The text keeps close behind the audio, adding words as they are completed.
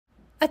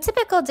A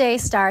typical day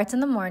starts in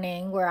the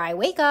morning where I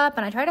wake up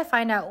and I try to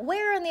find out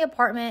where in the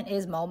apartment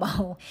is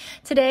Momo.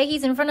 Today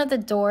he's in front of the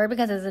door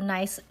because there's a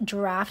nice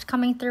draft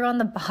coming through on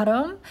the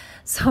bottom.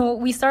 So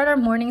we start our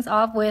mornings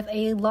off with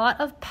a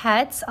lot of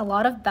pets, a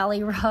lot of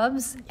belly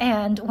rubs,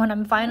 and when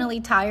I'm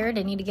finally tired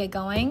and need to get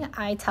going,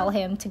 I tell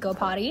him to go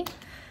potty.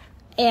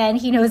 And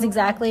he knows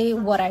exactly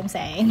what I'm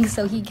saying.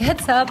 So he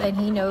gets up and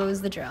he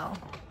knows the drill.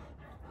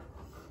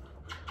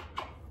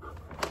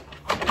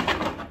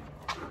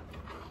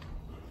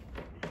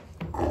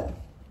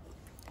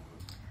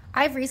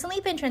 I've recently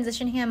been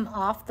transitioning him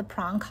off the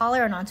prong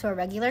collar and onto a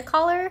regular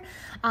collar.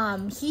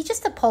 He's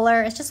just a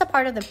puller. It's just a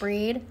part of the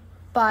breed.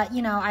 But,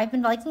 you know, I've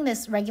been liking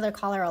this regular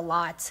collar a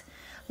lot.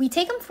 We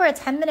take him for a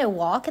 10-minute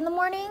walk in the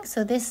morning.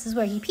 So this is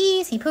where he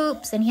pees, he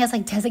poops, and he has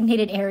like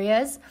designated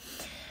areas.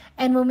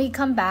 And when we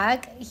come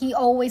back, he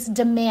always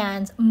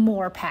demands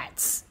more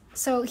pets.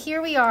 So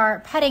here we are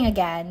petting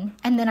again.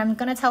 And then I'm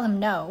going to tell him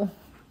no.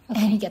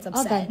 Okay. And he gets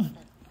upset. All done.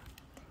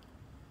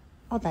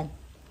 All done.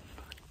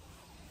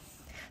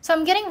 So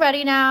I'm getting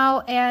ready now,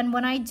 and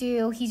when I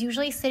do, he's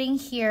usually sitting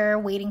here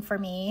waiting for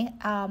me.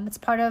 It's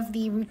part of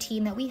the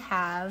routine that we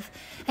have.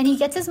 And he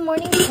gets his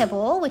morning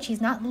kibble, which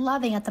he's not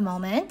loving at the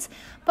moment.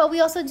 But we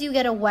also do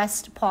get a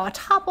West Paw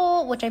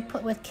Topple, which I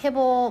put with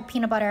kibble,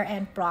 peanut butter,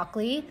 and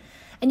broccoli.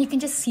 And you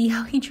can just see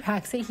how he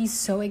tracks it. He's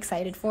so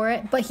excited for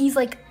it. But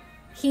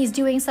he's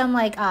doing some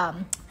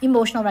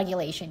emotional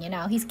regulation, you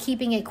know. He's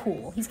keeping it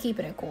cool. He's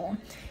keeping it cool.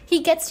 He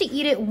gets to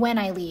eat it when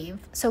I leave.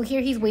 So here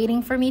he's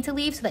waiting for me to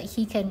leave so that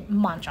he can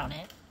munch on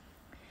it.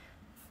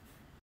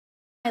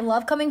 I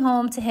love coming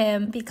home to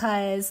him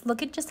because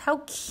look at just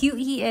how cute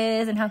he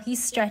is and how he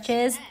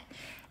stretches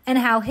and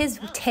how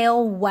his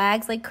tail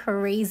wags like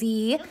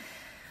crazy.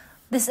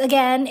 This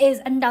again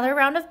is another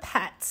round of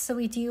pets. So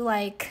we do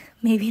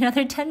maybe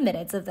another 10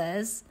 minutes of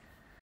this.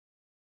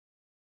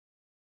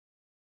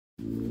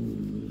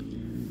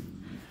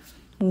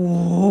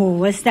 Whoa,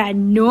 what's that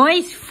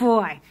noise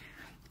for?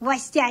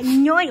 What's that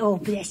noise? Oh,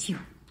 bless you.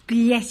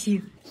 Bless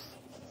you.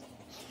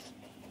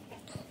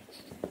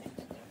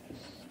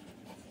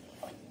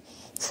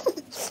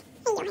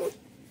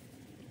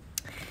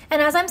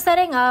 And as I'm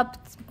setting up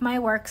my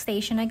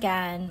workstation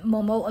again,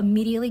 Momo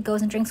immediately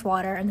goes and drinks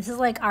water. And this is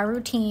like our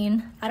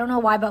routine. I don't know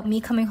why, but me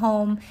coming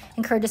home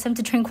encourages him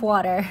to drink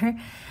water.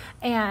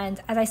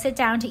 And as I sit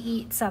down to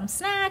eat some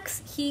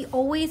snacks, he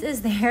always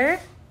is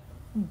there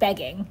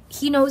begging.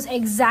 He knows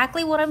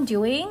exactly what I'm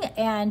doing,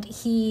 and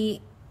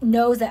he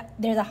knows that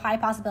there's a high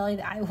possibility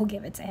that I will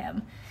give it to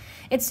him.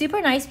 It's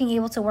super nice being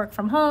able to work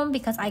from home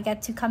because I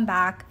get to come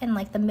back in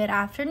the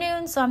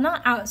mid-afternoon, so I'm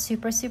not out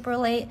super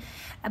late,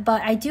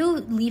 but I do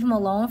leave him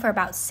alone for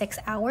about 6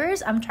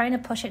 hours. I'm trying to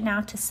push it now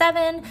to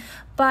 7,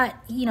 but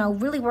you know,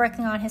 really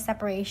working on his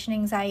separation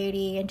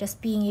anxiety and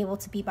just being able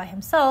to be by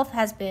himself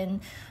has been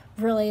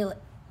really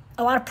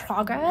a lot of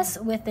progress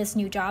with this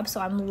new job. So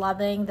I'm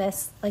loving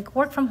this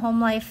work from home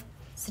life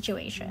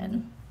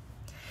situation.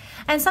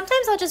 And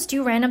sometimes I'll just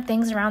do random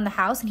things around the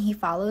house and he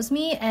follows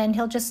me and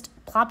he'll just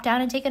plop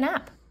down and take a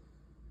nap.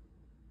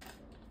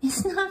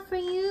 It's not for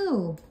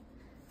you.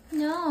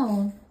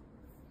 No.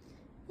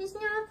 It's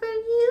not for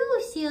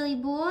you, silly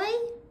boy.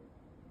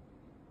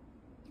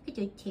 Look at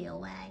your tail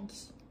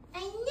wags.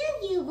 I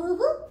love you,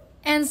 boo-boo.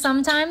 And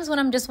sometimes when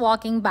I'm just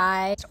walking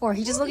by or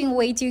he's just looking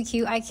way too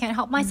cute, I can't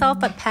help myself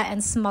but pet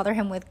and smother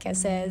him with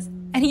kisses.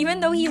 And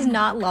even though he's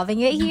not loving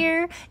it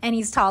here and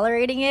he's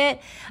tolerating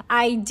it,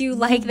 I do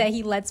like that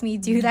he lets me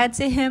do that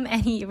to him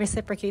and he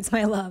reciprocates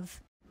my love.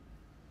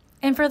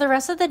 And for the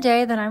rest of the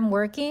day that I'm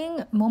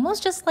working, Momo's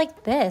just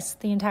like this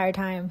the entire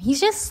time.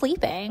 He's just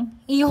sleeping.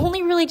 He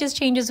only really just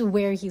changes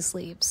where he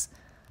sleeps.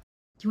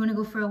 Do you want to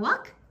go for a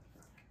walk?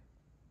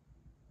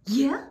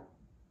 Yeah?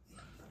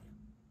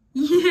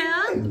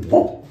 Yeah?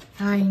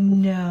 I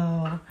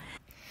know.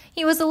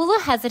 He was a little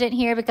hesitant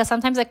here because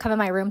sometimes I come in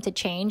my room to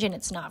change and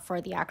it's not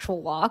for the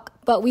actual walk,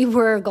 but we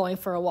were going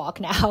for a walk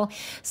now,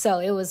 so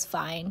it was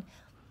fine.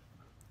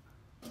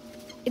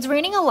 It's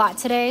raining a lot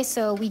today,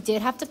 so we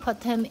did have to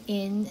put him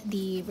in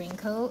the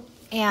raincoat,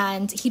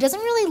 and he doesn't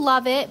really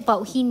love it,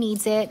 but he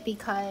needs it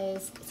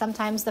because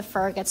sometimes the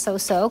fur gets so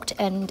soaked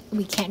and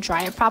we can't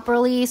dry it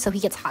properly, so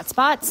he gets hot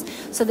spots.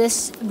 So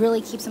this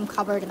really keeps him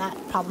covered in that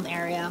problem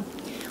area.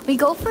 We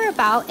go for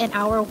about an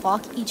hour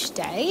walk each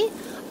day,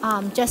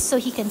 just so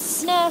he can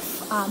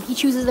sniff. He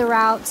chooses the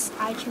routes.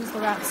 I choose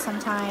the routes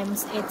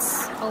sometimes.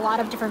 It's a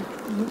lot of different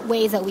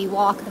ways that we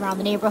walk around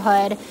the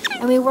neighborhood.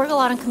 And we work a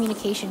lot on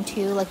communication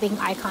too, like making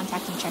eye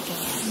contact and checking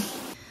in.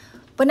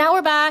 But now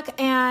we're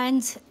back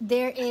and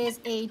there is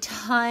a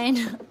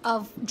ton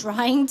of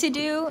drying to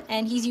do.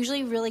 And he's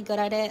usually really good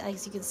at it,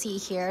 as you can see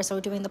here. So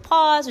we're doing the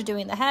paws, we're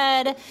doing the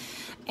head.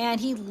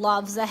 And he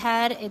loves the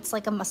head. It's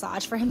like a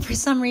massage for him for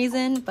some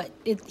reason, but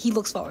he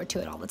looks forward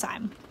to it all the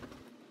time.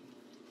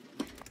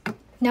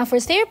 Now for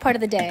his favorite part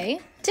of the day,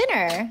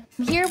 Dinner.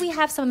 Here we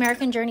have some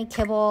American Journey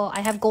kibble.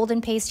 I have golden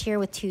paste here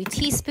with 2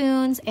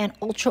 teaspoons and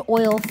ultra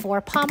oil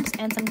 4 pumps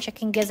and some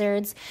chicken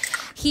gizzards.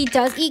 He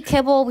does eat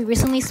kibble. We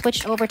recently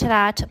switched over to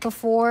that.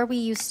 Before we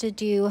used to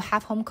do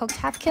half home cooked,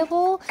 half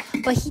kibble,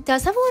 but he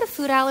does have a lot of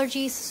food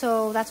allergies,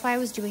 so that's why I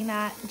was doing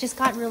that. It just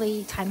got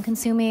really time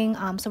consuming.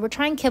 So we're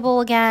trying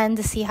kibble again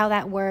to see how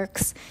that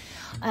works.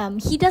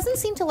 He doesn't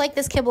seem to like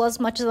this kibble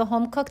as much as the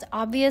home cooked,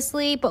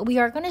 obviously, but we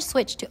are going to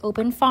switch to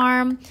open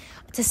farm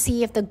to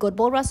see if the good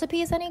bowl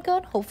recipe is any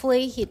good.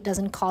 Hopefully it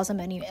doesn't cause him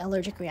any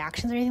allergic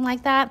reactions or anything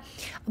like that.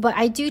 But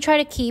I do try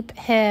to keep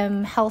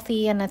him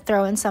healthy and I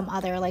throw in some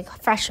other like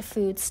fresh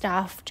food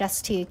stuff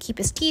just to keep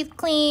his teeth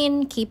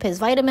clean, keep his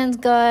vitamins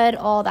good,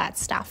 all that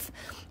stuff.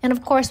 And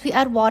of course we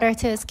add water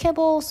to his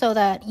kibble so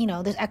that, you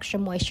know, there's extra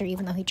moisture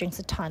even though he drinks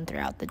a ton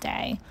throughout the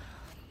day.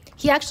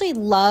 He actually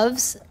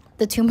loves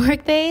the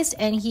turmeric paste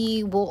and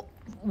he will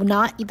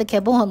not eat the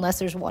kibble unless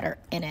there's water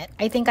in it.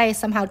 I think I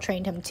somehow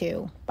trained him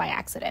to by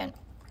accident.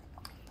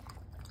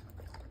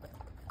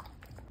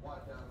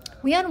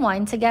 We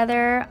unwind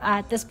together.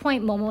 At this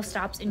point, Momo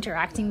stops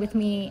interacting with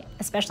me,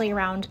 especially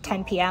around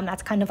 10 p.m.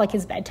 That's kind of like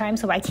his bedtime,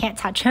 so I can't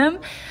touch him.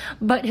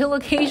 But he'll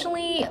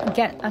occasionally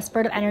get a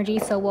spurt of energy,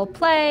 so we'll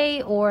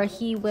play, or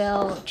he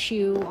will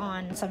chew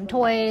on some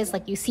toys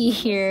like you see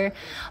here.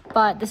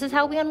 But this is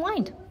how we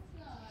unwind.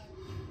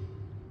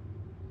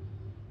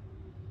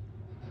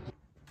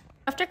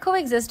 After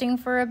coexisting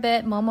for a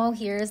bit, Momo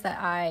hears that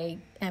I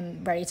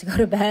am ready to go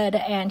to bed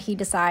and he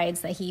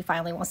decides that he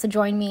finally wants to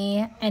join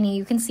me. And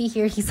you can see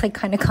here he's like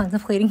kind of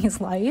contemplating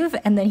his life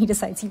and then he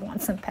decides he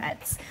wants some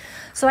pets.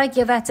 So I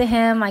give that to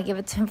him. I give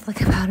it to him for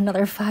like about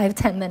another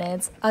 5-10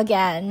 minutes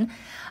again.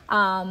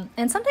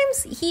 And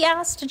sometimes he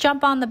asks to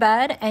jump on the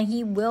bed and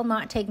he will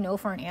not take no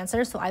for an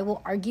answer. So I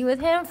will argue with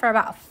him for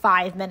about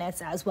 5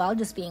 minutes as well,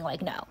 just being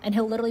like, no. And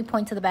he'll literally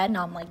point to the bed and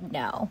I'm like,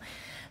 no.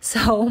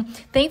 So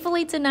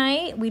thankfully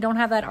tonight we don't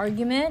have that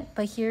argument,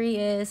 but here he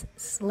is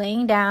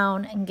laying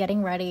down and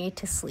getting ready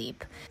to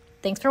sleep.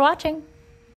 Thanks for watching.